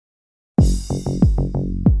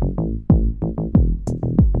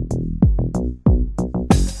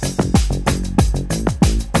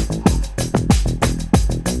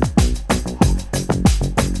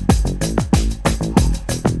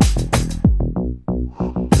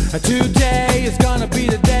Today is gonna be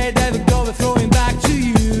the day that we're gonna throw it back to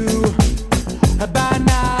you. By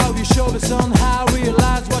now you should have somehow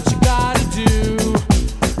realized what you gotta do.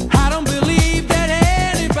 I don't believe that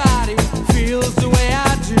anybody feels the way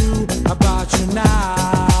I do about you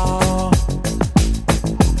now.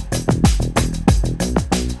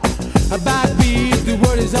 A backbeat, the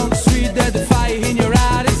word is on the street that the fire in your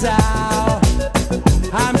eyes is out.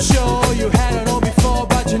 I'm sure you had it all before,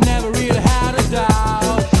 but you never really had a doubt.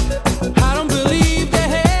 I don't believe that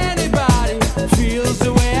anybody feels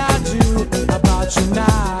the way I do about you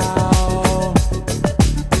now.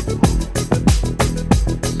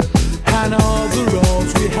 And all the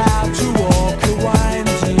roads we have to walk are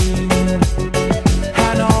winding,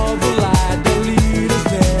 and all the light that lead us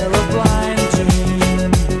there are blinding.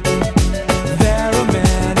 There are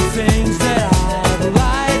many things that I would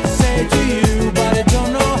like to say to you, but I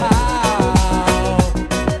don't know how.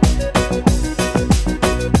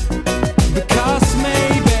 Because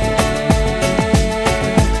maybe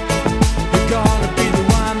you're gonna be the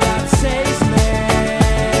one that saves me.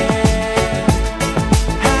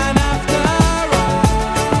 And after all,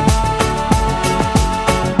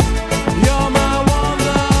 you're my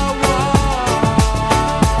wonderwall.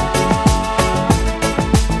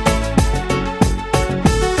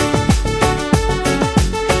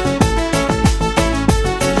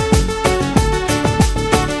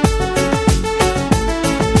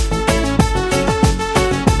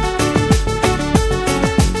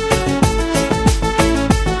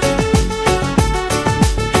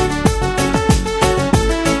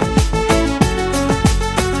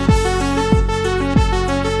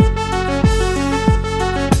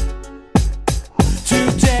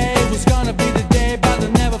 Today was gonna be the day, but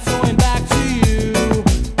they're never throwing back to you.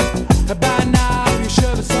 By now you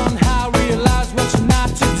should have somehow realized what you're not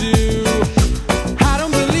to do. I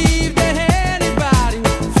don't believe that anybody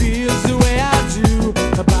feels the way I do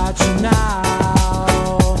about you now.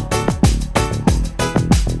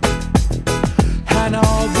 And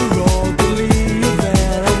all the road that lead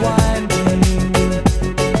there are winding,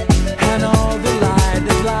 and all the light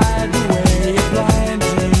that light the way is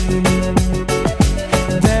blinding.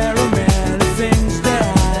 There are many things that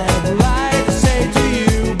I would like to say to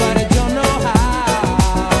you, but I don't know how.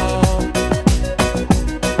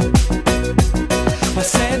 I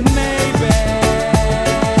said maybe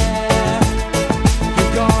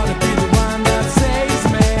you're gonna be the one that saves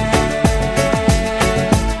me.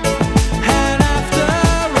 And after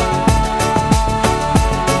all,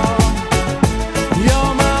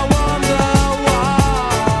 you're my wonderwall.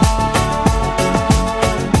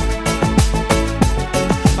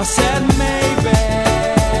 I said maybe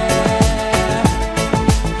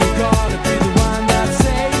you're gonna be the one that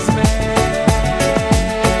saves me.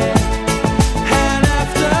 And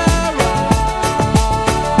after all,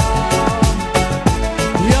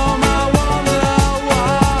 you're my wonderwall.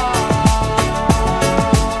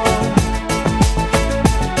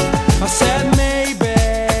 I said maybe.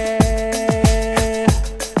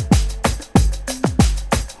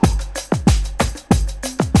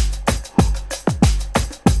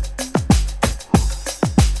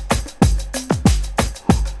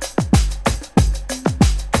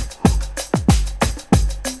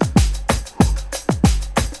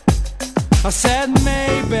 I said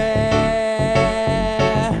maybe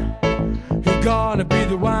you're gonna be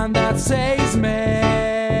the one that saves me.